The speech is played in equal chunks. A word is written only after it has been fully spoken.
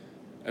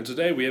And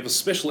today we have a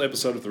special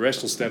episode of the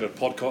Rational Standard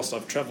podcast.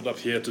 I've travelled up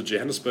here to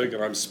Johannesburg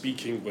and I'm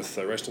speaking with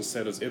Rational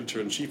Standard's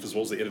editor-in-chief as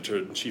well as the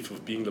editor-in-chief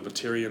of Being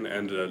Libertarian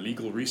and a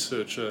legal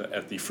researcher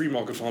at the Free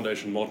Market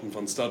Foundation, Martin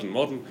van Staden.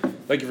 Martin,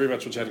 thank you very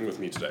much for chatting with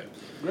me today.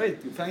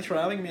 Great. Thanks for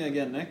having me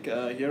again, Nick,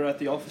 here at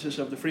the offices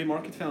of the Free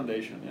Market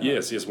Foundation.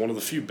 Yeah. Yes, one of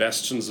the few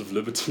bastions of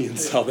liberty in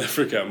South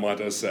Africa, might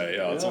I say.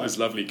 It's always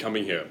lovely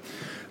coming here.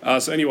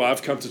 So anyway,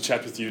 I've come to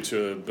chat with you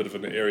to a bit of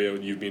an area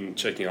you've been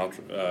checking out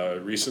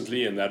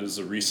recently, and that is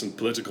a recent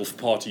political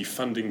party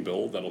funding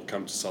bill that will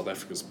come to South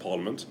Africa's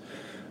parliament.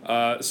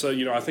 I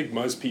think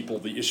most people,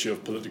 the issue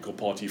of political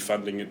party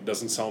funding, it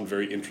doesn't sound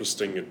very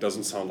interesting. It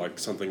doesn't sound like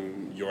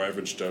something your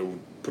average Joe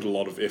would put a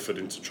lot of effort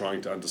into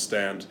trying to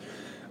understand.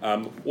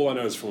 All I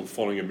know is from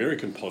following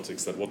American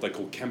politics that what they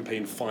call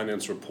campaign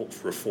finance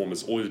reform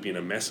has always been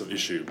a massive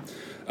issue.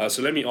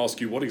 So let me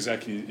ask you, what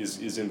exactly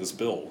is in this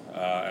bill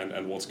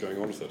and what's going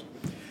on with it?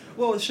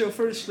 Well, so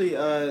firstly,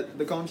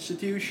 the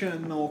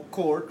Constitutional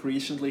Court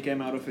recently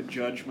came out of a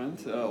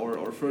judgment,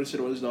 or first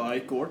it was the High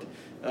Court,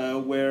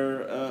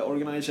 where an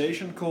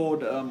organization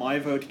called My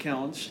Vote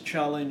Counts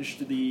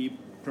challenged the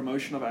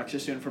Promotion of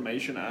Access to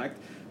Information Act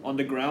on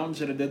the grounds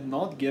that it did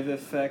not give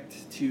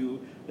effect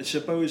to a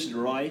supposed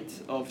right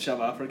of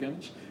South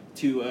Africans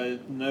to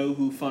know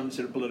who funds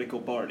their political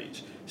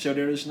parties. So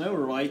there is no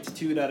right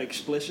to that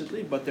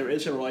explicitly, but there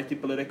is a right to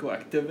political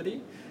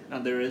activity,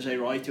 and there is a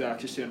right to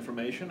access to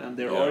information, and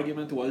their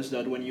argument was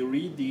that when you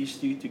read these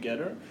two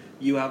together,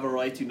 you have a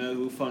right to know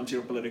who funds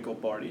your political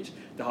parties.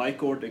 The High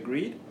Court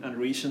agreed, and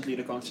recently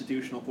the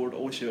Constitutional Court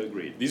also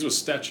agreed. These were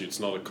statutes,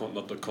 not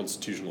the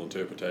constitutional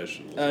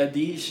interpretation.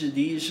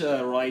 These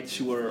rights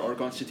are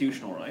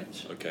constitutional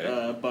rights.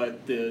 Okay.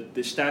 But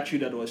the statute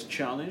that was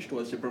challenged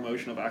was the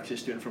Promotion of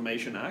Access to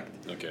Information Act,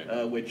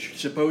 okay. Which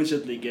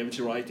supposedly gives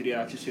the right to the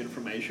access to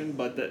information,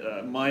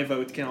 but My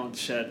Vote Count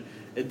said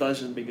it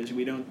doesn't because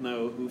we don't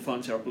know who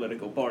funds our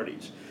political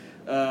parties.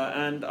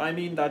 And I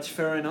mean, that's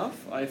fair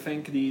enough. I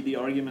think the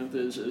argument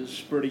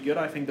is pretty good.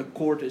 I think the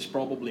court is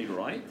probably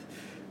right.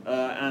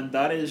 And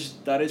that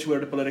is where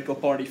the political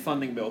party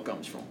funding bill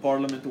comes from.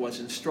 Parliament was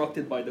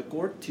instructed by the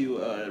court to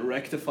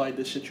rectify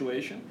this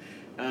situation,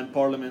 and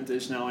Parliament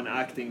is now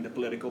enacting the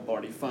political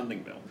party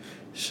funding bill.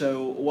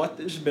 So what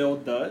this bill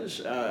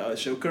does,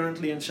 so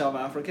currently in South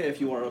Africa,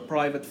 if you are a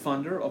private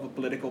funder of a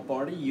political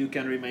party, you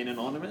can remain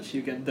anonymous.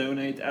 You can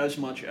donate as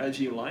much as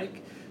you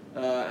like,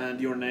 and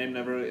your name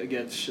never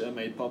gets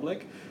made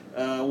public.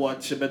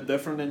 What's a bit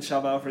different in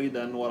South Africa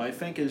than what I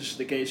think is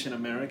the case in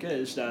America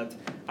is that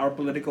our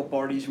political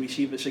parties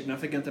receive a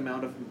significant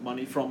amount of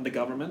money from the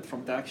government,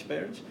 from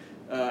taxpayers,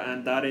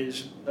 and that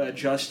is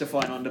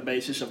justified on the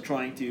basis of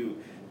trying to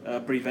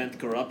prevent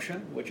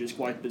corruption, which is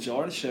quite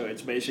bizarre. So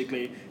it's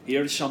basically,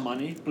 here's some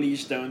money,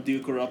 please don't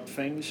do corrupt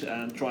things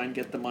and try and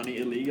get the money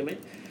illegally.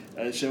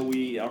 So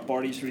our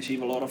parties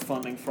receive a lot of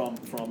funding from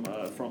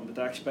the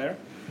taxpayer,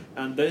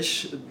 and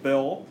this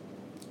bill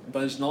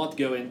does not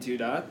go into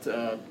that.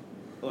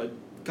 Well, it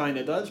kind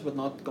of does, but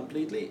not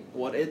completely.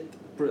 What it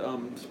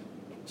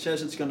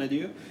says it's going to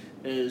do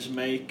is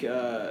make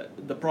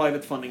the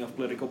private funding of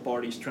political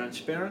parties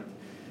transparent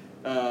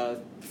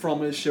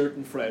from a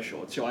certain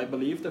threshold. So I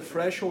believe the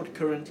threshold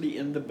currently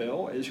in the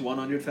bill is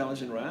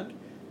 100,000 Rand.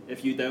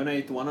 If you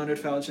donate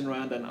 100,000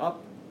 Rand and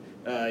up,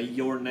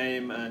 your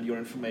name and your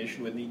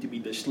information would need to be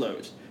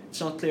disclosed.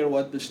 It's not clear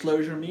what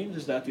disclosure means.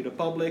 Is that to the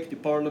public, to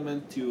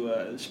Parliament, to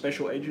a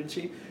special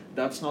agency?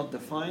 That's not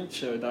defined,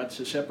 so that's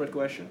a separate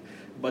question.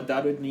 But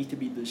that would need to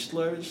be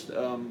disclosed.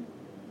 A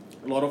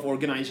lot of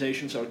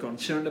organizations are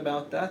concerned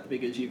about that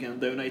because you can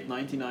donate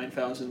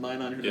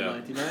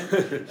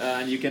 99,999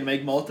 and you can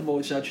make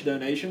multiple such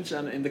donations,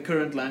 and in the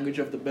current language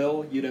of the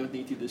bill you don't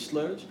need to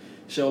disclose.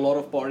 So a lot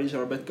of parties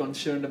are a bit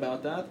concerned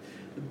about that.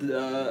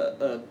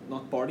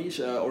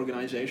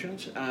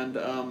 Organizations, and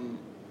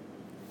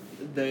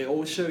they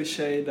also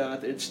say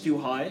that it's too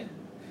high.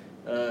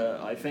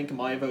 I think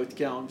My Vote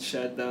Count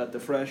said that the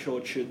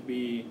threshold should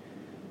be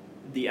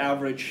the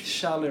average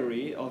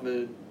salary of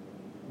a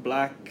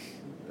black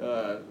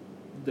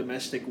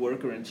domestic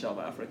worker in South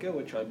Africa,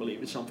 which I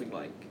believe is something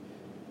like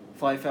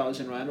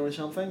 5,000 Rand or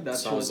something. That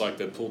sounds like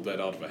they pulled that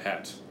out of a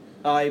hat.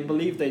 I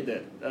believe they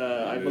did.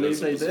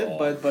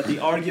 But the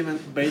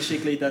argument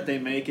basically that they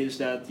make is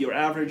that your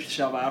average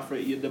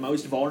the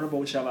most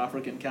vulnerable South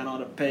African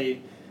cannot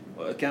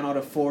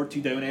afford to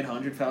donate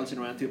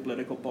 100,000 Rand to a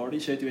political party.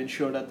 So to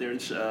ensure that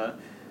there's a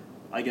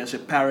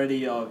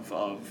parity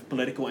of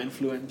political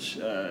influence,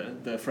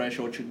 the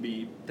threshold should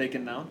be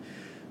taken down.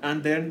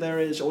 And then there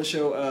is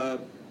also a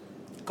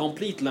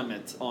complete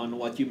limit on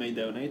what you may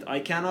donate.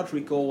 I cannot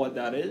recall what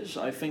that is.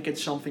 I think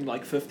it's something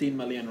like 15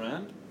 million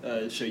Rand.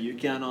 So you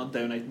cannot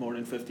donate more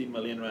than 15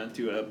 million Rand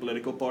to a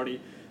political party,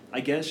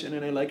 I guess, in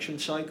an election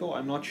cycle.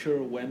 I'm not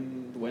sure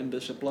when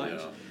this applies.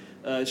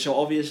 Yeah. So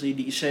obviously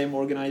these same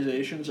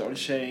organizations are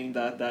saying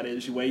that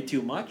is way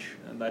too much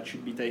and that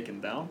should be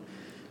taken down.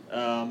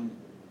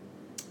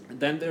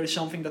 Then there is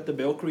something that the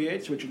bill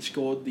creates, which is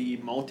called the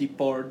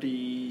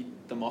Multi-Party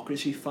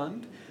Democracy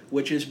Fund,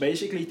 which is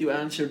basically to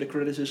answer the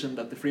criticism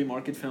that the Free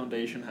Market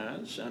Foundation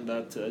has and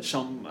that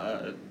some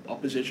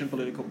opposition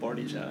political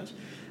parties has.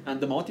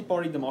 And the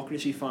Multi-Party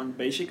Democracy Fund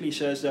basically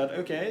says that,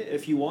 okay,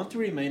 if you want to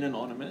remain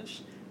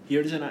anonymous,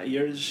 here's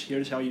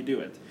how you do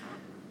it.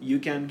 You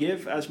can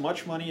give as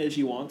much money as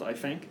you want, I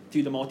think,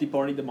 to the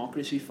Multi-Party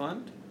Democracy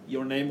Fund.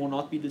 Your name will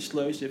not be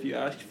disclosed if you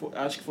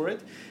ask for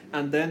it.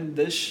 And then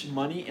this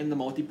money in the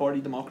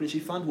Multi-Party Democracy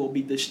Fund will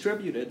be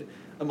distributed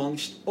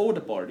amongst all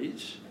the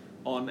parties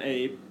on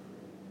a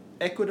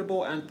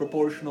equitable and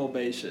proportional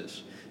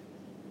basis.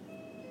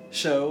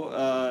 So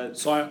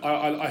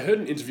I heard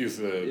an interview with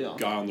the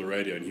guy on the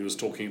radio, and he was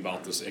talking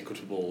about this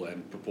equitable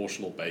and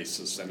proportional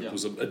basis, and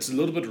it's a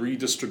little bit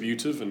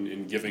redistributive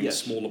in giving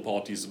smaller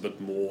parties a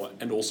bit more,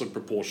 and also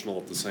proportional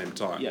at the same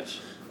time. Yes.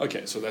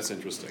 Okay, so that's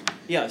interesting.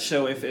 Yeah.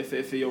 So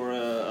if you're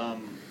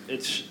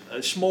it's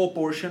a small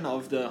portion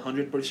of the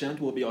 100%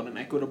 will be on an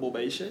equitable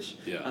basis,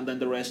 and then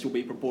the rest will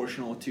be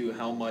proportional to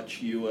how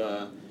much you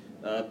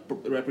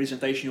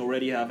representation you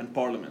already have in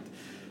Parliament.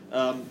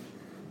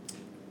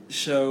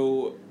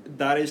 So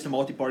that is the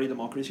Multi-Party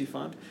Democracy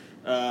Fund.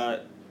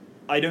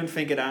 I don't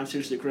think it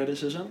answers the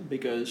criticism,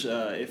 because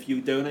if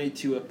you donate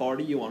to a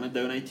party, you want to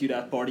donate to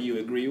that party you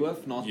agree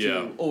with, not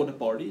to all the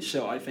parties.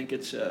 So I think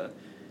it's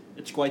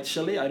quite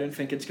silly. I don't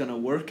think it's going to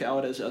work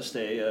out as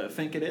they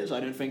think it is. I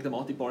don't think the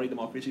Multi-Party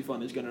Democracy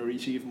Fund is going to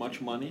receive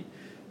much money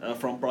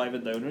from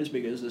private donors,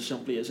 because this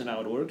simply isn't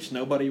how it works.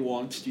 Nobody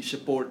wants to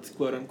support,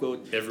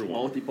 quote-unquote,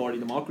 multi-party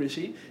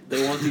democracy.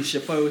 They want to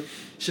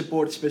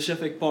support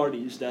specific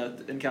parties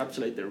that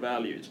encapsulate their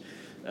values.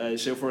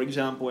 So, for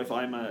example, if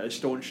I'm a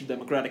staunch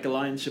Democratic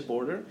Alliance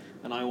supporter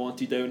and I want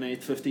to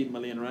donate 15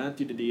 million rand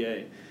to the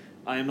DA,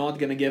 I am not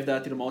going to give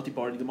that to the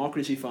Multi-Party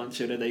Democracy Fund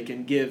so that they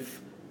can give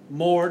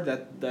more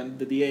than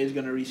the DA is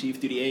going to receive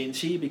to the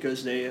ANC,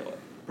 because they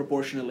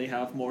proportionally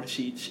have more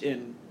seats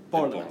in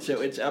Parliament.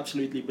 So it's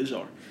absolutely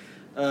bizarre.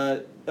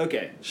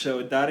 Okay,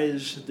 so that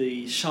is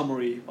the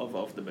summary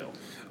of the bill.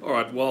 All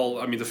right, well,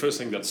 I mean, the first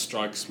thing that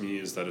strikes me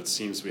is that it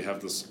seems we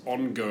have this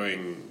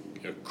ongoing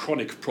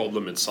chronic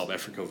problem in South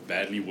Africa of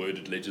badly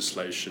worded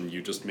legislation.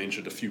 You just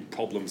mentioned a few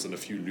problems and a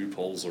few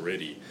loopholes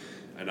already,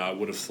 and I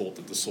would have thought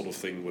that this sort of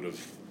thing would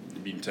have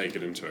been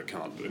taken into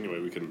account. But anyway,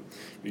 we can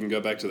go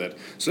back to that.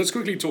 So let's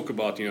quickly talk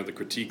about the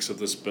critiques of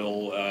this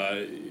bill.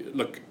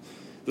 Look,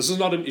 this is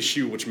not an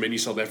issue which many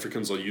South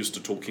Africans are used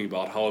to talking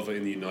about. However,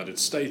 in the United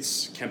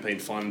States, campaign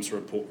finance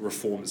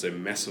reform is a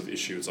massive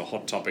issue. It's a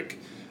hot topic,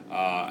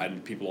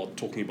 and people are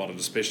talking about it,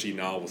 especially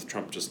now with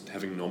Trump just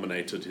having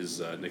nominated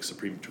his next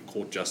Supreme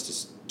Court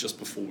justice just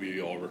before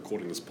we are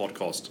recording this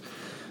podcast.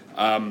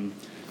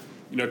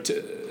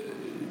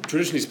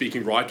 Traditionally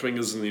speaking,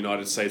 right-wingers in the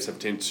United States have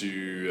tended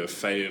to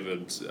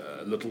favoured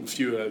a little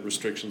fewer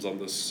restrictions on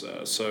this.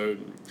 Could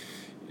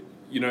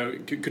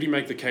you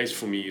make the case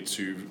for me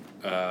to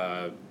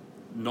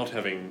not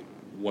having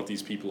what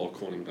these people are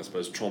calling, I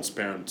suppose,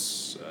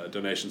 transparent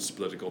donations to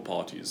political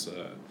parties?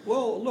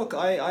 Well, look,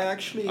 I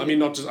actually... I mean,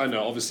 not just... I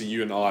know, obviously,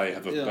 you and I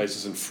have a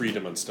basis in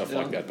freedom and stuff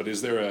like that, but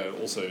is there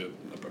also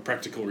a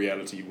practical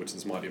reality which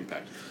this might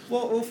impact?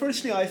 Well,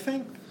 firstly, I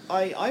think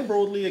I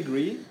broadly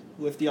agree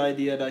with the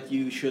idea that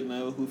you should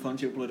know who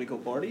funds your political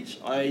parties.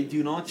 I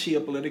do not see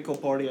a political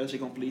party as a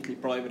completely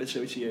private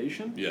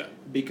association. Yeah.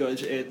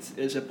 Because it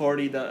is a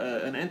party that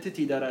an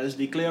entity that has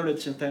declared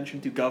its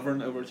intention to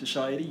govern over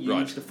society,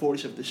 use the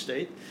force of the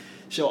state.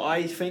 So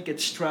I think it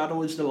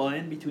straddles the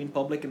line between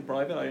public and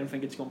private. I don't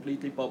think it's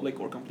completely public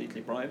or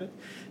completely private.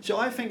 So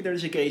I think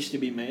there's a case to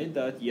be made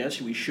that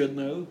yes, we should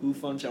know who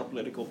funds our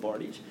political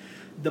parties.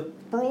 The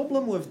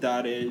problem with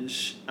that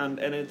is, and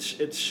it's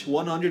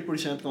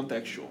 100%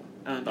 contextual.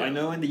 And I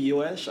know in the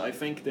US, I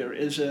think there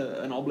is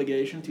an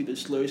obligation to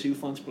disclose who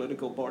funds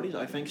political parties.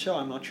 I think so,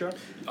 I'm not sure.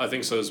 I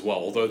think so as well,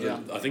 although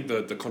I think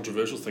the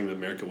controversial thing in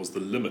America was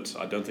the limit.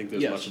 I don't think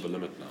there's much of a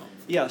limit now.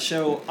 Yeah,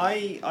 so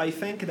I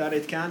think that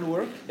it can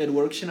work. It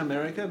works in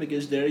America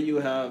because there you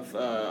have,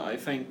 I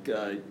think...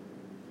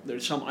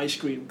 there's some ice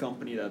cream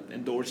company that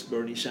endorsed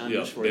Bernie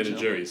Sanders, for example.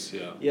 Ben & Jerry's,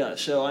 Yeah,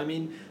 so I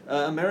mean,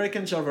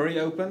 Americans are very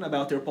open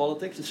about their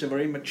politics. It's a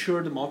very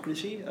mature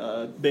democracy.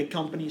 Big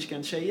companies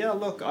can say, yeah,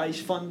 look, I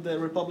fund the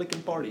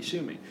Republican Party,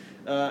 sue me.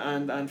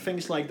 And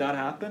things like that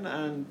happen,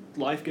 and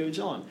life goes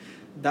on.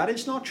 That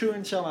is not true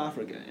in South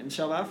Africa. In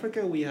South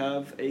Africa, we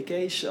have a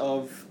case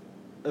of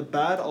a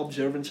bad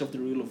observance of the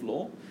rule of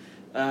law.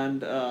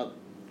 And...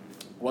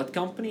 what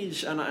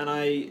companies, and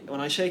when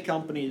I say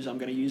companies, I'm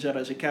going to use that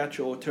as a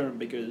catch-all term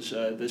because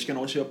this can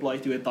also apply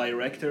to a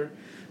director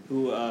who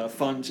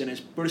funds in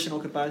his personal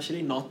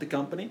capacity, not the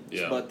company.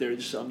 Yeah. But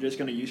I'm just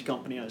going to use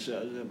company as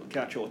a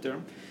catch-all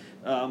term.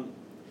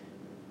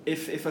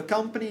 If a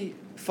company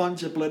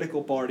funds a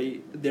political party,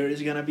 there is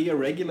going to be a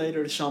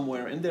regulator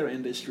somewhere in their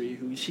industry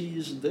who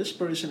sees this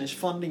person is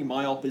funding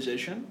my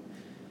opposition,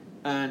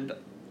 and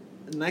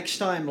next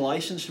time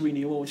license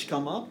renewals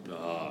come up,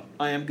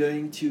 I am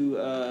going to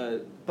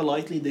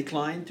politely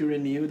decline to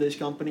renew this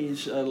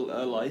company's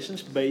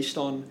license based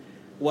on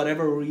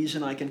whatever reason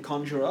I can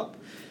conjure up.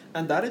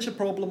 And that is a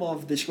problem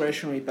of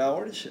discretionary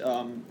powers.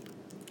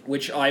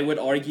 which I would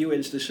argue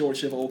is the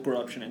source of all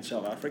corruption in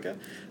South Africa,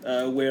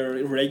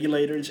 where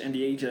regulators and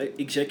the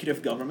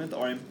executive government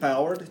are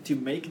empowered to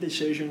make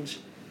decisions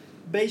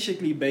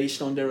basically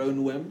based on their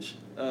own whims.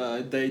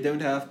 They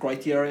don't have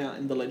criteria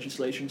in the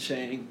legislation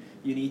saying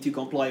you need to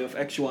comply with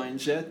X, Y, and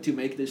Z to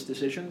make this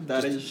decision.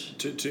 That is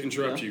to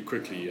interrupt you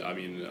quickly. I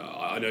mean,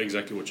 I know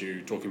exactly what you're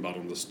talking about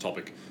on this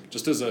topic.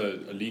 Just as a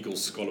legal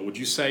scholar, would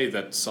you say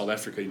that South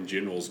Africa in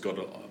general has got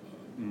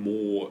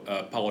more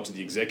power to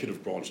the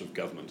executive branch of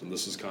government, and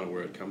this is kind of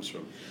where it comes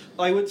from?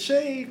 I would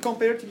say,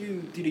 compared to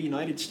the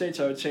United States,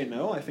 I would say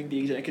no. I think the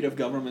executive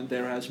government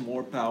there has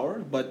more power,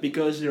 but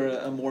because they're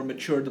a more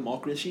mature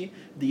democracy,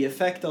 the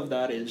effect of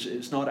that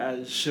is not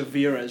as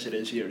severe as it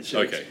is here. So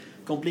okay. It's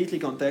completely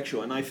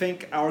contextual, and I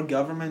think our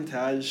government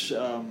has,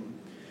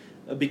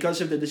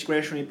 because of the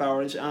discretionary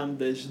powers and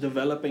this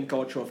developing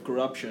culture of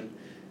corruption,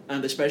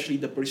 and especially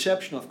the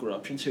perception of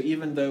corruption, so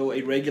even though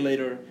a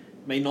regulator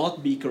may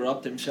not be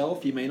corrupt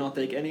himself, he may not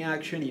take any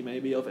action, he may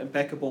be of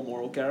impeccable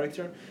moral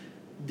character,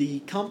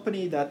 the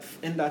company that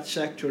in that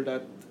sector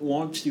that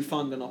wants to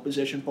fund an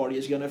opposition party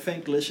is going to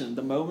think, listen,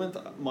 the moment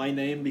my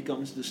name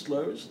becomes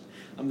disclosed,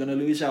 I'm going to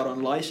lose out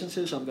on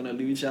licenses, I'm going to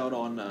lose out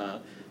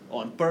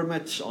on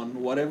permits,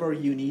 on whatever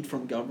you need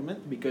from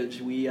government,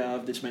 because we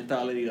have this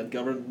mentality that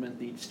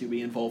government needs to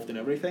be involved in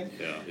everything.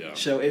 Yeah.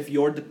 So if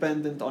you're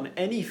dependent on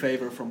any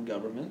favor from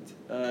government,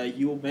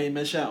 you may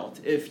miss out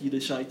if you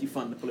decide to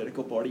fund a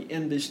political party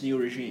in this new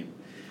regime.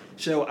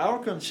 So our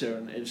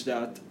concern is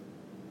that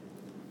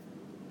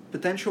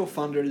potential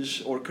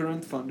funders or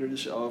current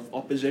funders of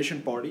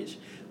opposition parties,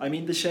 I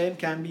mean, the same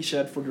can be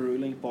said for the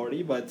ruling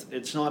party, but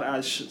it's not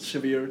as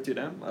severe to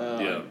them.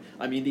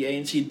 I mean, the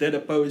ANC did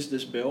oppose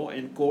this bill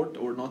in court,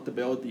 or not the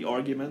bill, the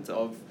argument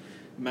of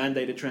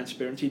mandated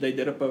transparency. They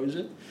did oppose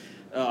it.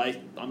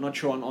 I'm not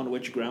sure on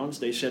which grounds.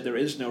 They said there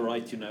is no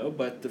right to know,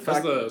 but the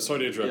fact... Sorry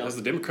to interrupt, has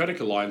the Democratic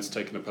Alliance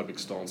taken a public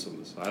stance on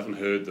this? I haven't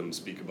heard them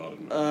speak about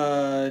it.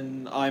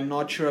 I'm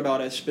not sure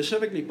about a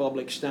specifically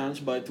public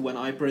stance, but when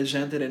I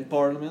presented in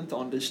Parliament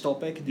on this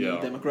topic, the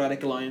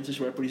Democratic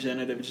Alliance's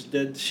representatives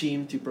did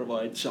seem to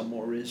provide some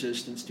more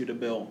resistance to the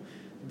bill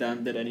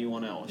than did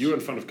anyone else. You were in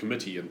front of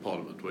committee in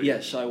Parliament, were you?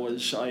 Yes, I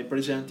was. I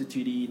presented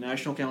to the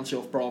National Council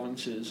of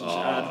Provinces'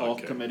 ad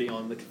hoc committee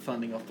on the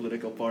funding of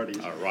political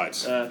parties. Right.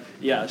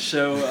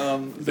 So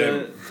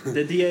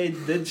the DA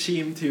did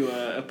seem to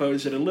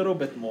oppose it a little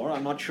bit more.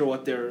 I'm not sure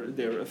what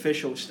their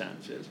official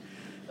stance is.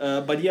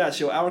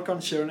 So our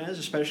concern is,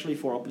 especially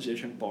for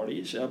opposition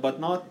parties, but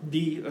not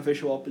the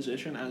official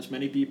opposition, as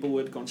many people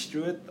would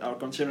construe it. Our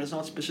concern is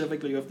not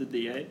specifically with the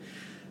DA,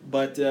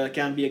 but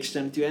can be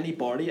extended to any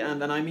party.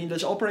 And I mean,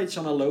 this operates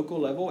on a local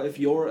level. If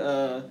you're,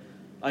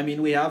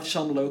 we have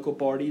some local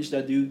parties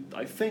that do,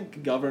 I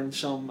think, govern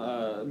some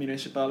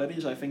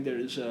municipalities. I think there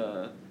is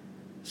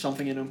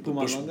something in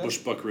Mpumalanga.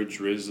 Bushbuckridge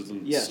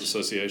Residents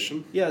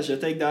Association? Yeah, so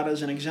take that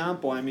as an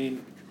example. I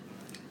mean,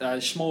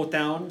 small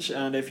towns,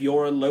 and if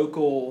you're a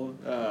local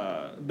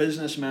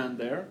businessman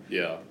there,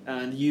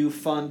 and you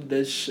fund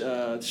this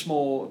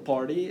small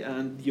party,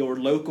 and your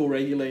local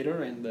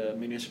regulator in the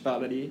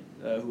municipality,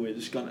 who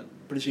is gonna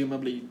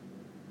presumably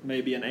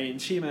maybe an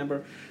ANC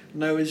member,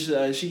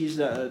 sees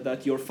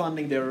that you're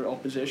funding their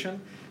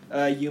opposition,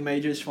 you may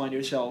just find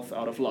yourself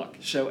out of luck.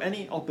 So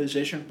any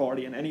opposition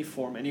party in any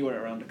form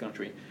anywhere around the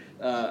country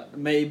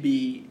may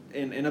be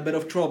in a bit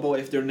of trouble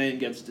if their name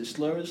gets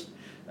disclosed.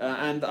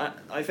 And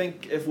I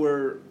think if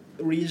we're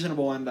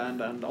reasonable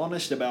and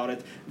honest about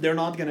it, they're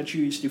not going to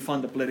choose to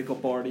fund a political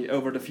party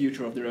over the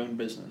future of their own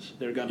business.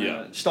 They're going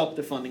to stop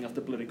the funding of the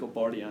political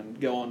party and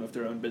go on with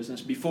their own business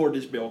before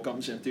this bill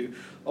comes into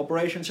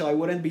operation. So I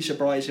wouldn't be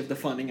surprised if the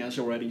funding has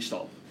already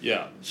stopped.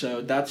 Yeah.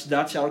 So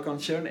that's our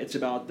concern. It's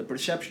about the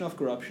perception of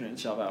corruption in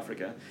South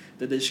Africa,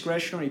 the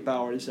discretionary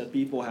powers that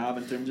people have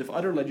in terms of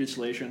other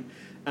legislation,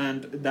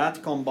 and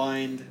that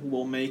combined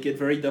will make it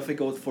very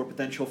difficult for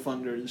potential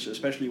funders,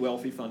 especially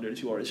wealthy funders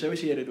who are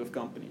associated with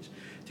companies,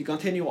 to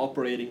continue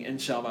operating in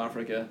South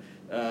Africa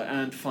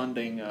and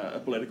funding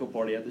a political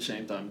party at the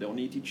same time. They'll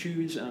need to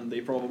choose, and they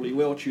probably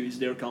will choose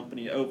their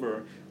company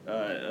over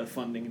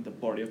funding the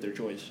party of their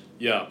choice.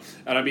 Yeah,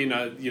 and I mean,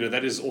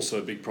 that is also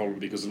a big problem,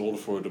 because in order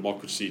for a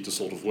democracy to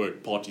sort of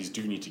work, parties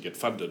do need to get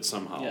funded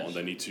somehow, and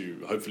they need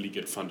to hopefully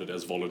get funded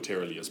as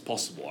voluntarily as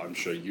possible. I'm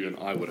sure you and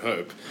I would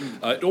hope.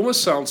 It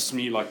almost sounds to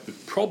me like the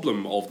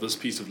problem of this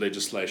piece of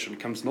legislation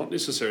comes not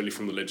necessarily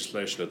from the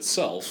legislation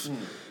itself,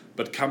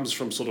 but comes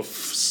from sort of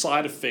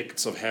side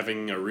effects of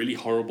having a really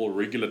horrible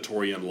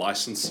regulatory and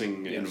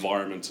licensing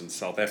environment in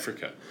South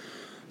Africa.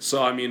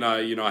 So, I mean,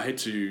 I hate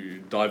to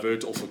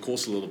divert off the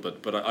course a little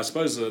bit, but I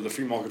suppose the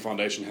Free Market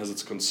Foundation has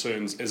its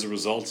concerns as a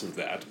result of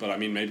that. But, I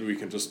mean, maybe we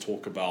can just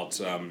talk about,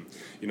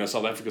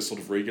 South Africa's sort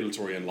of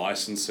regulatory and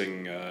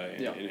licensing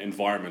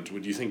environment.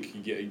 Would you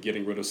think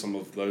getting rid of some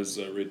of those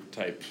red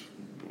tape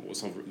or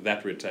some of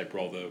that red tape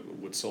rather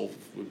would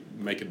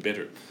make it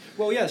better.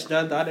 Well, yes,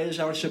 that is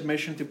our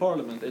submission to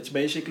Parliament. It's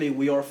basically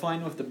we are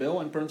fine with the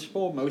bill in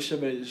principle. Most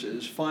of it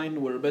is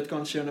fine. We're a bit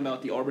concerned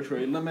about the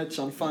arbitrary limits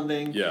on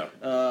funding. Yeah.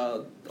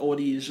 All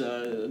these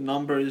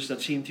numbers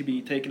that seem to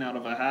be taken out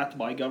of a hat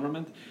by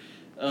government.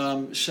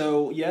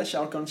 So yes,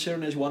 our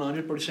concern is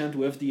 100%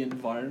 with the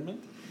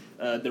environment,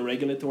 the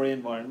regulatory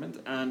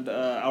environment, and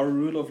our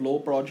rule of law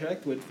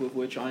project, with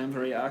which I am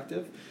very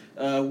active.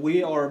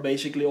 We are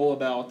basically all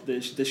about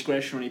this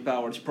discretionary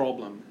powers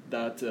problem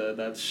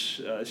that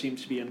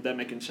seems to be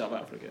endemic in South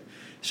Africa.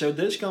 So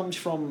this comes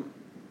from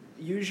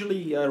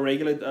usually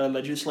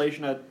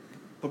legislation that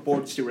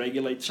purports to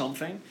regulate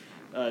something.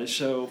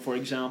 So, for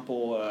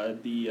example,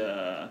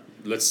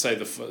 let's say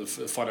the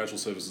Financial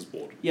Services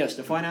Board. Yes,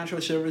 the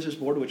Financial Services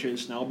Board, which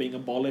is now being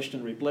abolished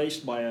and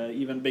replaced by an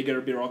even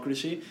bigger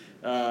bureaucracy.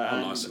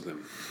 How nice of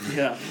them.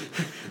 Yeah,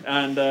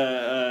 and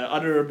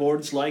other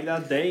boards like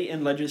that, they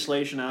in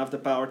legislation have the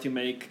power to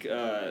make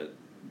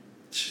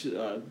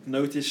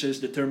notices,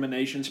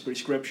 determinations,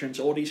 prescriptions.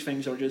 All these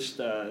things are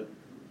just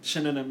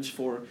synonyms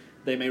for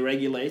they may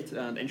regulate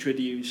and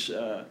introduce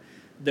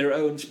their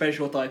own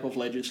special type of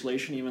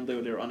legislation, even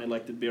though they're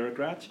unelected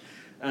bureaucrats,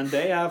 and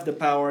they have the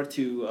power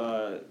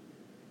to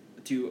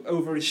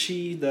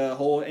oversee the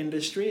whole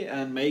industry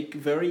and make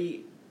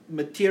very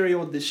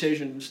material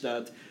decisions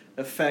that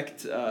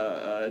affect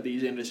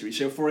these industries.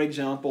 So, for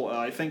example,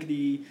 I think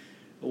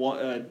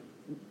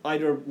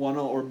either one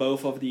or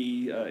both of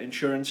the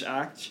insurance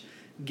acts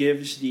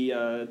gives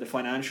the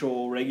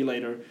financial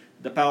regulator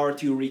the power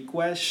to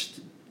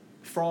request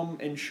from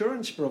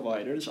insurance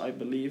providers, I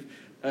believe,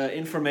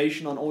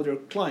 information on all their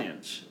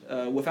clients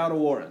without a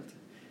warrant.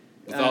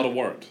 Without a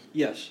warrant?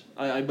 Yes,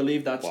 I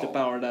believe that's Wow. the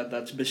power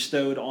that's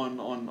bestowed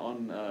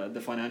on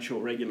the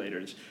financial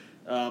regulators.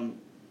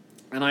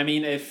 And I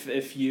mean,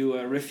 if you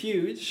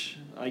refuse,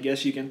 I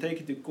guess you can take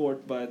it to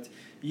court, but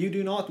you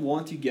do not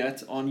want to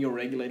get on your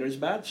regulator's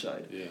bad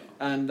side. Yeah.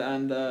 And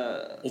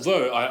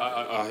although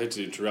I hate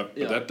to interrupt,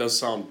 but Yeah. that does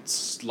sound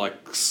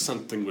like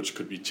something which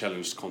could be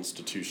challenged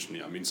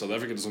constitutionally. I mean, South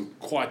Africa doesn't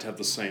quite have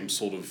the same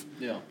sort of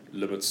yeah.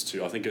 limits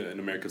to. I think in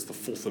America it's the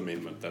Fourth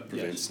Amendment that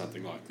prevents Yes.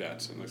 something like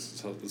that. And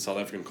the South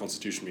African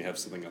Constitution, we have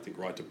something, I think,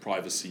 right to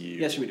privacy.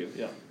 Yes, we do.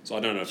 Yeah. So I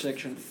don't know.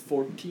 Section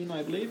 14,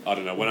 I believe. I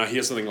don't know. When I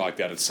hear something like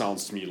that, it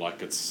sounds to me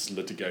like it's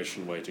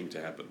litigation waiting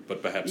to happen.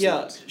 But perhaps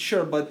Yeah, not.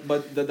 sure, but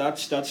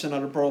that's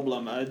another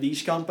problem.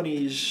 These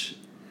companies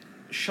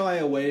shy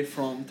away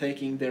from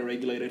taking their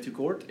regulator to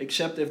court,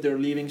 except if they're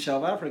leaving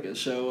South Africa.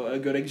 So a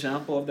good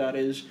example of that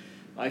is,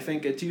 I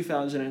think, a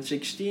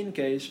 2016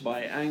 case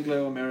by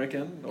Anglo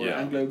American or Yeah.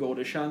 Anglo Gold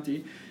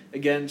Ashanti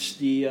against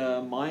the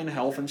Mine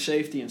Health and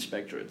Safety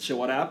Inspectorate. So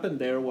what happened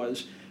there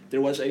was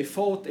a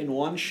fault in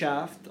one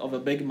shaft of a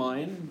big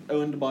mine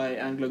owned by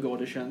Anglo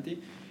Gold Ashanti,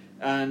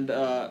 and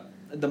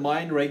the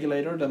mine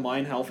regulator, the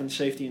Mine Health and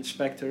Safety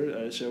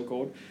Inspector,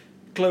 so-called,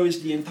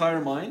 closed the entire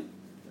mine.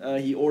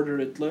 He ordered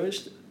it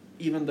closed,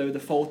 even though the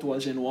fault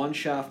was in one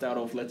shaft out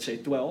of, let's say,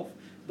 12.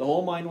 The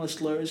whole mine was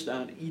closed,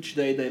 and each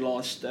day they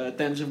lost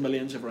tens of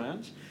millions of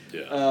rands.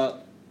 Yeah.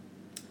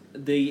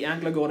 The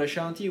Anglo Gold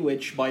Ashanti,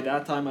 which by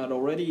that time had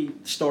already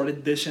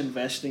started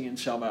disinvesting in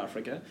South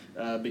Africa,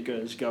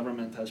 because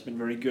government has been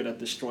very good at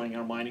destroying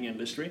our mining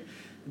industry,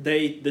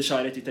 they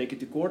decided to take it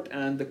to court,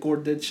 and the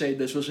court did say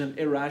this was an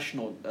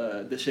irrational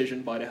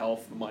decision by the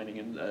Health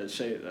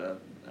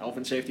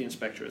and Safety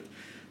Inspectorate.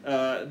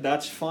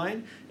 That's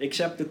fine,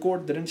 except the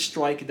court didn't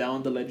strike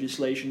down the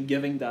legislation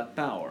giving that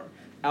power.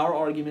 Our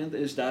argument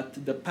is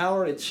that the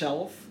power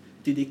itself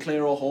to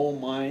declare a whole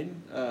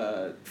mine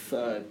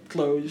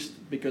closed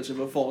because of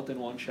a fault in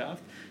one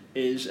shaft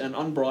is an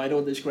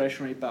unbridled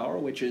discretionary power,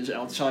 which is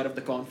outside of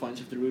the confines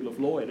of the rule of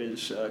law. It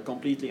is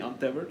completely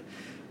untethered.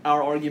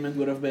 Our argument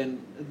would have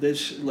been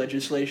this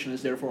legislation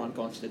is therefore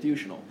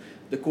unconstitutional.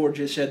 The court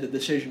just said the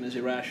decision is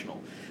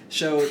irrational.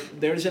 So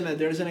there's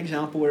an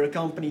example where a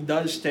company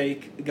does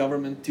take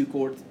government to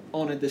court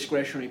on a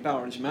discretionary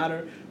powers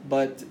matter,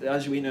 but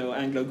as we know,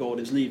 Anglo Gold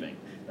is leaving.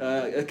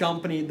 A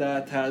company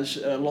that has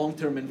a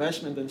long-term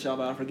investment in South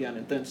Africa and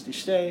intends to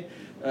stay,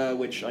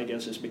 which I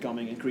guess is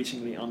becoming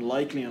increasingly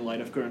unlikely in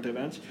light of current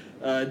events,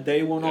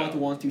 they will not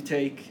want to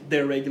take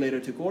their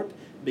regulator to court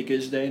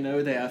because they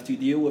know they have to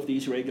deal with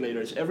these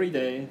regulators every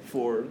day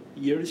for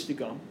years to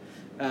come,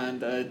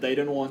 and they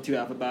don't want to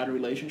have a bad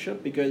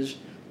relationship because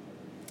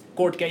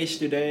court case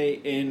today,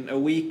 in a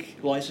week,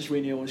 license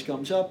renewals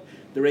comes up,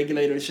 the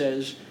regulator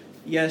says,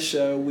 yes,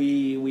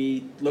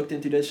 we looked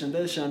into this and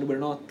this, and we're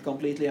not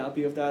completely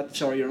happy with that.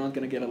 Sorry, you're not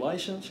going to get a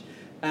license.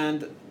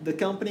 And the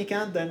company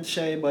can't then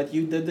say, but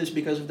you did this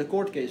because of the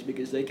court case,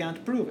 because they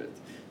can't prove it.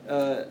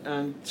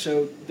 And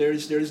so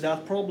there's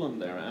that problem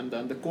there, and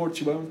the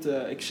courts won't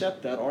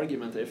accept that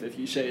argument if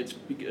you say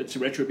it's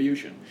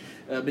retribution,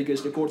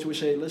 because the courts will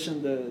say,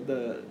 listen,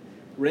 the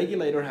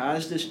regulator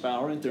has this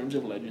power in terms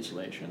of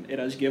legislation. It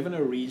has given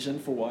a reason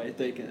for why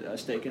it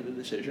has taken the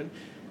decision.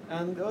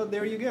 And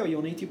there you go.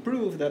 You'll need to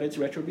prove that it's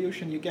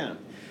retribution. You can't.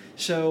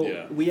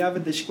 So we have a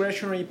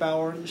discretionary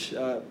powers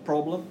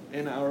problem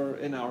in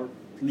our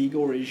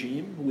legal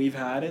regime. We've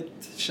had it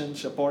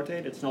since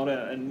apartheid. It's not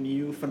a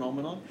new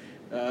phenomenon.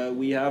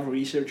 We have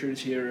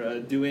researchers here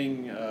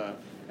doing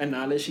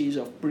analyses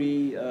of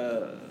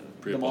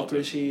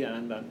democracy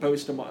and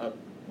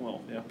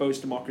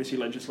post-democracy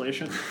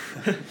legislation.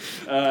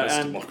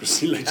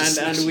 Post-democracy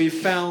legislation. And we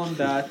found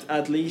that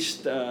at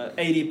least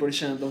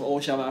 80% of all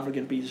South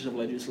African pieces of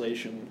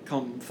legislation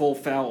fall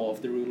foul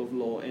of the rule of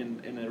law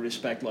in a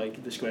respect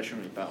like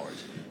discretionary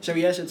powers. So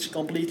yes, it's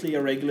completely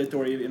a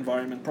regulatory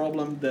environment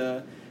problem.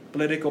 The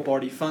political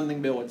party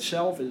funding bill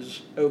itself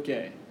is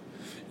okay.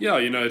 Yeah,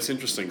 it's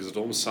interesting because it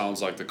almost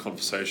sounds like the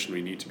conversation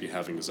we need to be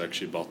having is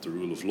actually about the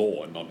rule of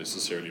law and not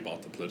necessarily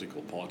about the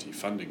political party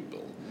funding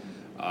bill.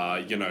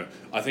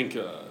 I think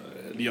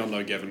Leon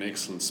Lowe gave an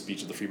excellent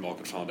speech at the Free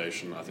Market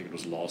Foundation. I think it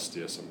was last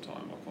year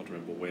sometime. I can't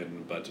remember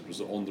when, but it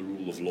was on the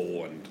rule of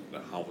law and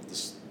how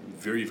this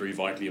very, very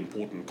vitally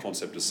important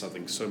concept is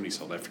something so many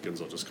South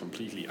Africans are just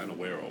completely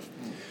unaware of.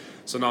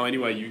 So now,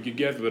 anyway, you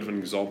gave a bit of an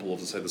example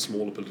of, say, the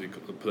smaller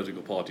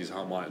political parties,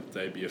 how might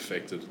they be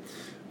affected?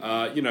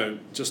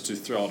 Just to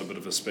throw out a bit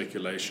of a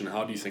speculation,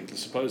 how do you think,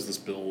 suppose this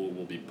bill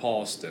will be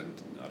passed, and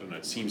I don't know,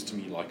 it seems to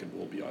me like it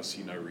will be. I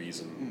see no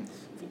reason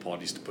for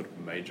parties to put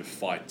major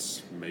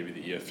fights. Maybe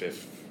the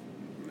EFF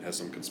has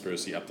some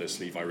conspiracy up their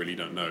sleeve, I really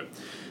don't know.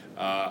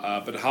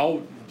 But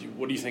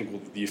what do you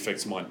think the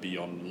effects might be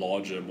on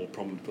larger, more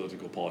prominent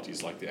political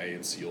parties like the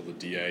ANC or the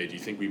DA? Do you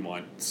think we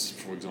might,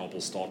 for example,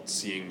 start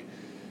seeing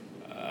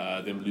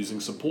them losing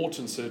support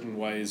in certain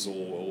ways, or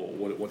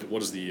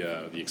what is the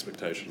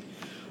expectation?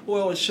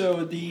 Well,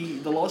 so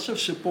the loss of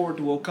support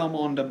will come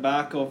on the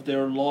back of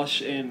their loss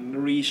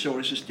in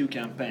resources to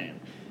campaign.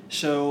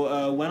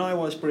 So when I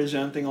was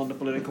presenting on the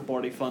political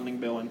party funding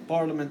bill in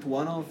Parliament,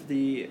 one of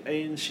the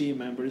ANC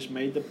members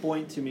made the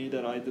point to me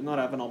that I did not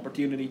have an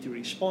opportunity to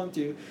respond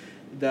to,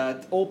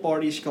 that all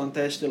parties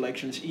contest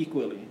elections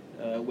equally.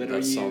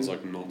 That sounds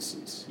like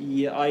nonsense.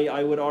 Yeah,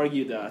 I would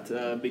argue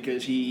that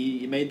because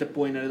he made the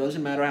point that it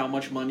doesn't matter how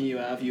much money you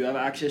have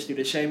access to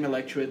the same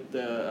electorate,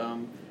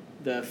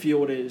 the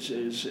field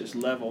is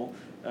level.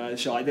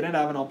 So I didn't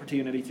have an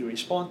opportunity to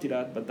respond to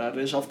that, but that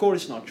is of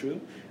course not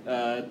true.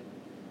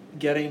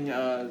 Getting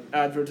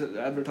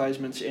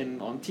advertisements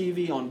on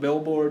TV, on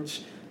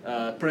billboards,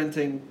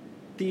 printing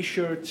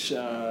T-shirts,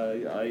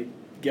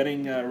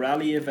 getting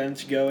rally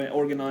events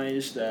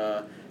organized,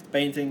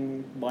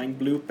 painting, buying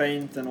blue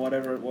paint and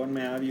whatever one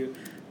may have you,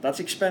 that's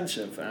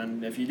expensive.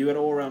 And if you do it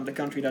all around the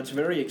country, that's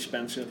very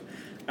expensive.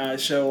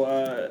 So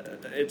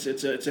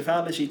it's a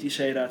fallacy to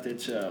say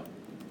that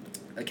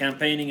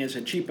campaigning is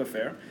a cheap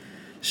affair.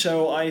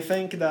 So I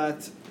think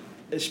that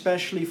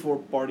especially for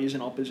parties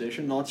in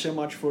opposition, not so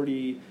much for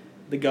the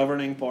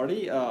governing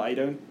party, I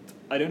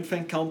don't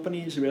think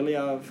companies really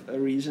have a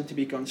reason to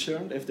be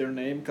concerned if their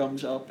name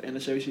comes up in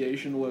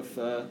association with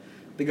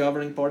the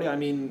governing party. I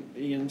mean,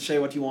 you can say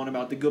what you want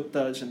about the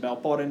Guptas and Bell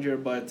Pottinger,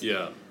 but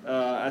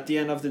at the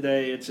end of the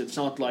day, it's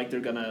not like they're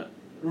gonna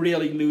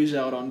really lose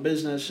out on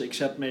business,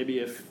 except maybe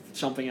if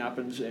something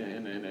happens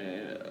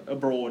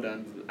abroad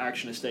and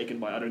action is taken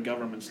by other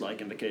governments, like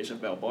in the case of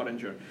Bell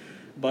Pottinger.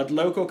 But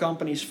local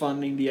companies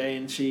funding the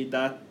ANC,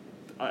 that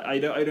I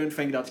don't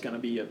think that's going to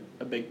be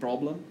a big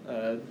problem.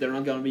 They're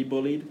not going to be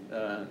bullied.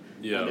 And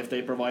if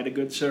they provide a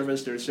good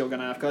service, they're still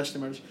going to have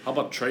customers. How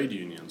about trade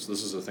unions?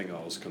 This is a thing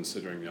I was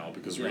considering now,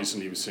 because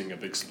recently we're seeing a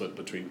big split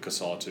between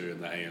COSATU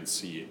and the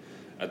ANC.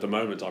 At the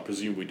moment, I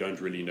presume we don't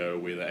really know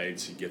where the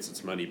ANC gets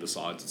its money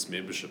besides its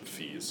membership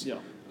fees.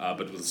 But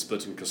with the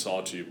split in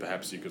COSATU,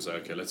 perhaps you could say,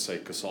 okay, let's say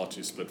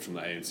COSATU split from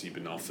the ANC,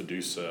 but now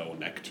FEDUSA or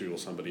NACTU or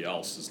somebody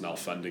else is now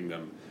funding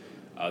them.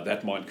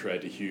 That might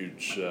create a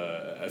huge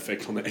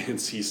effect on the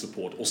ANC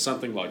support or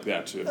something like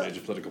that to a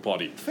major political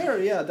party. Fair,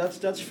 yeah,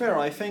 that's fair.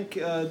 I think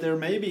there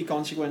may be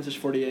consequences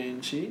for the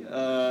ANC.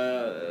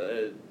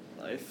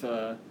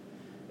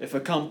 If a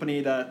company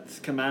that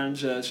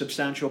commands a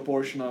substantial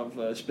portion of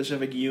a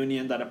specific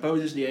union that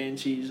opposes the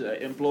ANC's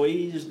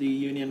employees, the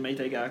union may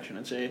take action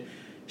and say,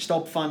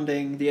 stop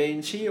funding the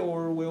ANC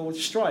or we'll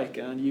strike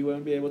and you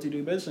won't be able to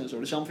do business,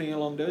 or something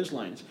along those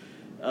lines.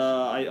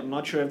 I'm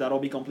not sure if that'll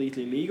be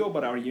completely legal,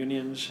 but our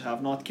unions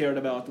have not cared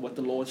about what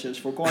the law says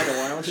for quite a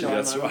while. So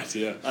that's right,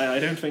 yeah. I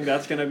don't think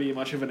that's going to be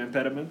much of an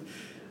impediment.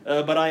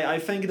 But I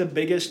think the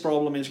biggest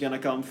problem is going to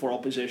come for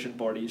opposition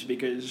parties,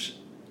 because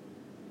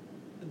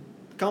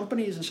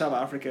companies in South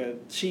Africa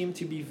seem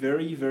to be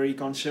very, very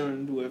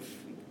concerned with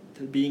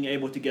being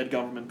able to get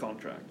government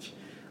contracts.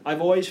 I've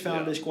always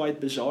found this quite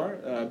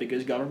bizarre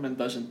because government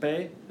doesn't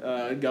pay.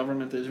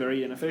 Government is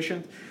very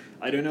inefficient.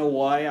 I don't know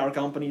why our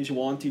companies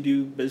want to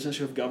do business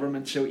with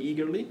government so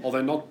eagerly. Are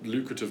they not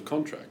lucrative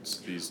contracts,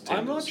 these tenders?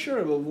 I'm not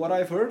sure, but what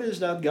I've heard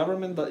is that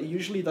government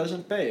usually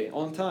doesn't pay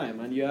on time,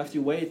 and you have to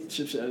wait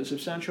a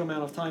substantial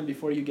amount of time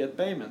before you get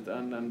payment,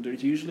 and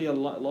there's usually a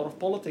lot of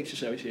politics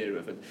associated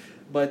with it.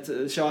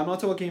 But so I'm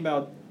not talking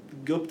about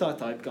Gupta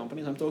type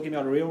companies, I'm talking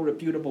about real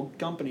reputable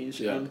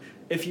companies. And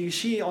if you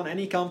see on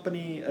any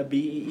company a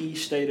BEE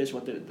status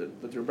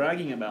that they're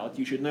bragging about,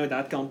 you should know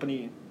that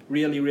company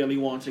really, really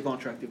wants a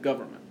contract with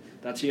government.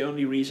 That's the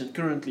only reason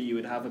currently you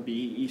would have a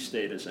BEE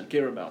status and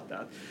care about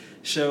that.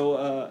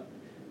 So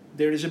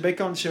there is a big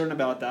concern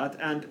about that,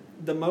 and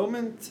the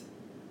moment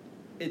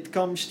it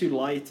comes to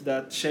light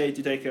that, say,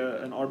 to take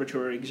an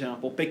arbitrary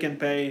example, Pick n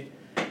Pay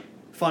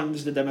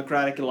funds the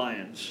Democratic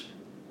Alliance.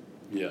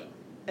 Yeah.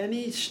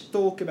 Any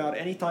talk about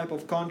any type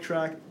of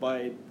contract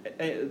by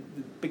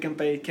Pick n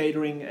Pay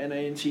catering an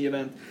ANC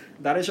event,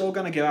 that is all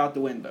going to go out the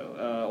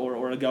window,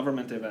 or a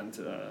government event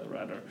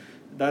rather.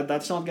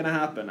 That's not going to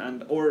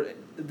happen, or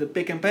the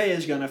Pick n Pay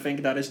is going to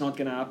think that is not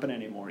going to happen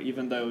anymore,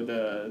 even though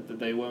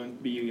there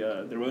won't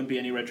be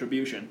any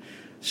retribution.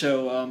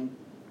 So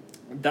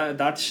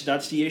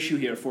that's the issue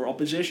here for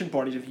opposition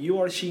parties. If you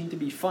are seen to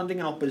be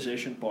funding an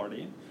opposition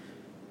party,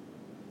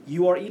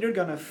 you are either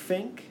going to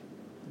think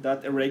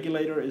that a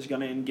regulator is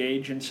going to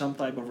engage in some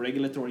type of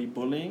regulatory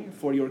bullying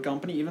for your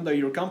company, even though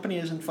your company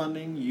isn't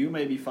funding, you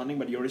may be funding,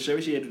 but you're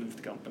associated with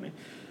the company,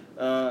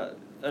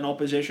 an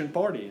opposition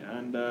party,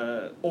 and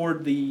or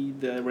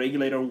the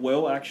regulator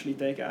will actually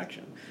take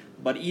action.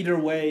 But either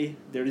way,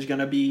 there is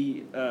going to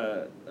be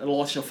a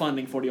loss of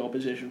funding for the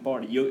opposition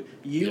party.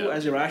 You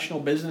as a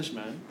rational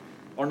businessman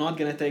are not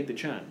going to take the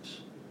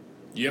chance.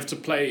 You have to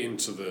play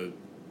into the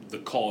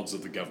cards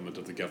of the government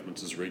if the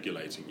government is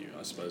regulating you.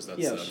 I suppose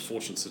that's an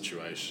unfortunate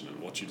situation, and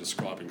what you're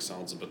describing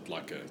sounds a bit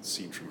like a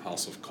scene from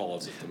House of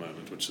Cards at the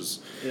moment, which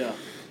is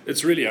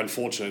it's really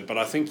unfortunate. But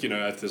I think,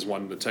 if there's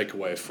one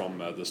takeaway from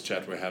this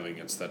chat we're having,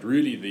 it's that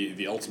really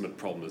the ultimate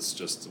problem is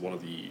just one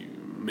of the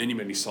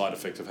many side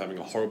effects of having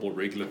a horrible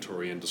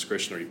regulatory and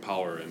discretionary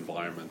power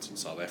environment in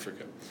South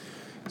Africa.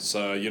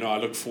 So, I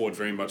look forward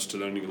very much to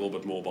learning a little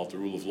bit more about the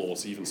rule of law.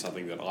 It's even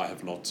something that I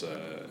have not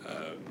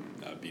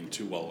been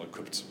too well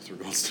equipped with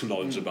regards to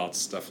knowledge about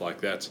stuff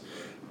like that.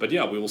 But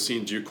we will see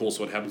in due course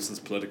what happens to this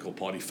political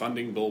party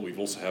funding bill. We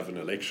also have an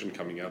election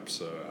coming up,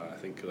 so I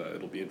think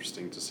it'll be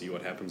interesting to see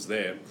what happens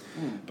there.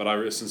 But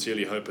I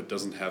sincerely hope it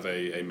doesn't have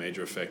a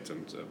major effect,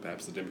 and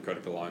perhaps the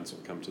Democratic Alliance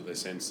will come to their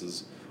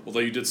senses. Although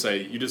you did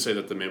say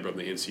that the member of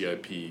the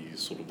NCOP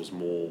sort of was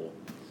more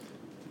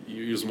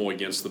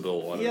against the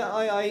bill.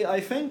 I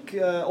think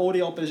all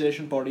the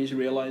opposition parties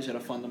realize at a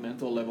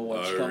fundamental level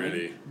what's coming.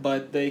 Really?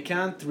 But they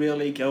can't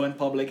really go in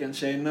public and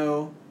say,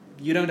 no,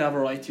 you don't have a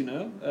right to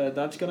know.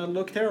 That's going to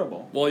look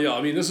terrible.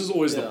 Well, this is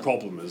always the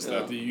problem, is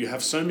that you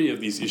have so many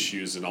of these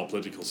issues in our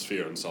political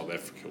sphere in South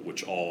Africa,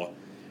 which are,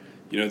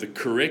 the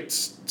correct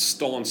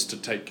stance to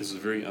take is a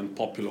very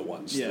unpopular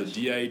one. So the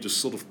DA just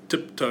sort of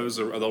tiptoes,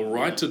 or they'll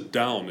write it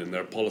down in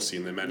their policy,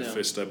 in their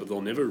manifesto, but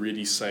they'll never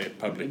really say it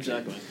publicly.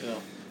 Exactly,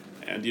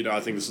 And, I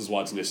think this is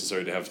why it's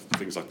necessary to have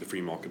things like the Free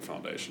Market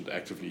Foundation to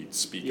actively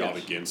speak out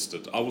against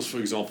it. I was, for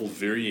example,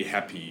 very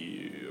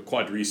happy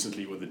quite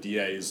recently with the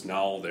DA's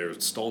their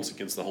stance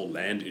against the whole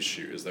land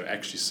issue is they're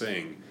actually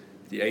saying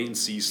the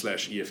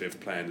ANC/EFF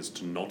plan is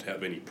to not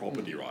have any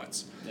property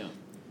rights. Yeah.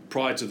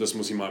 Prior to this,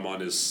 Musi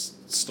Maimani's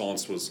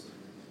stance was,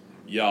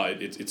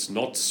 it's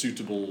not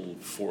suitable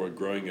for a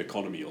growing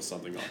economy or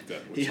something like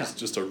that, which is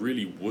just a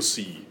really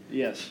wussy.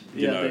 Yes.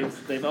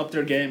 They've upped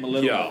their game a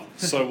little bit. Yeah,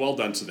 so well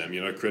done to them.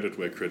 Credit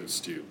where credit's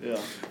due. Yeah.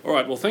 All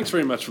right, well, thanks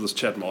very much for this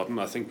chat, Martin.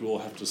 I think we'll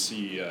have to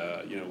see,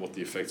 what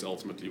the effects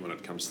ultimately when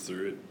it comes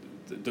through.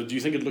 Do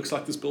you think it looks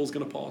like this bill's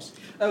going to pass?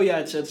 Oh yeah,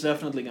 it's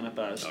definitely going to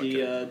pass.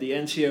 Okay. The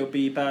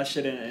NCOP passed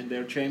it in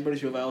their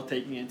chambers without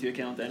taking into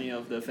account any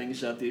of the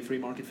things that the Free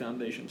Market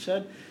Foundation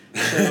said.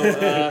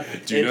 So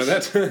do you know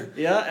that?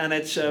 And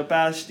it's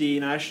passed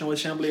the National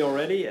Assembly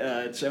already.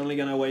 It's only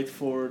going to wait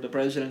for the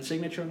president's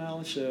signature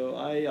now. So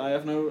I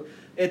have no.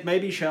 It may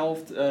be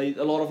shelved.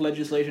 A lot of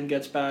legislation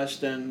gets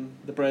passed, and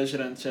the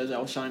president says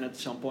I'll sign it at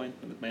some point,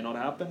 but it may not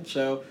happen.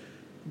 So,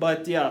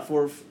 but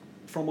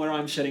from where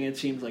I'm sitting, it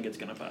seems like it's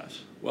going to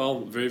pass. Well,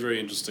 very, very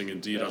interesting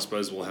indeed. I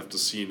suppose we'll have to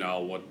see now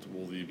what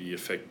will the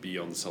effect be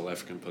on the South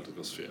African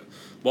political sphere.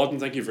 Martin,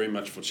 thank you very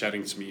much for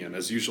chatting to me. And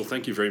as usual,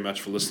 thank you very much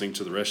for listening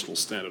to the Rational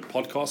Standard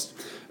podcast.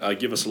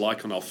 Give us a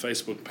like on our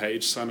Facebook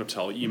page. Sign up to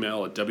our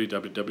email at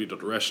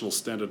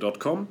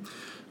www.rationalstandard.com.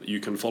 You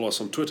can follow us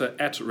on Twitter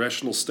at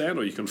RationalStand,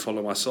 or you can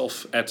follow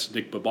myself at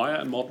Nick Babaya.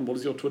 And Martin, what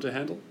is your Twitter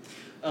handle?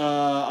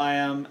 I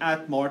am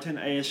at Martin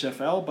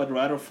ASFL, but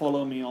rather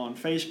follow me on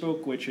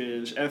Facebook, which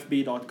is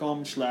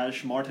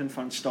fb.com/Martin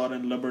van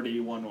Staden Liberty,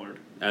 one word.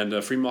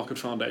 And Free Market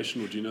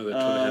Foundation, would you know that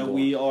Twitter handle?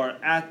 We are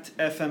at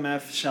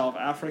FMF South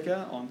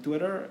Africa on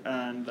Twitter,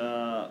 and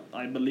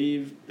I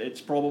believe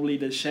it's probably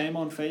the same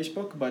on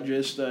Facebook, but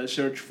just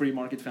search Free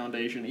Market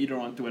Foundation either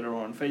on Twitter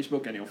or on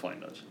Facebook and you'll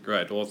find us.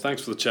 Great. Well,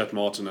 thanks for the chat,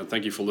 Martin, and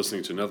thank you for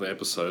listening to another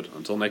episode.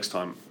 Until next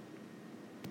time.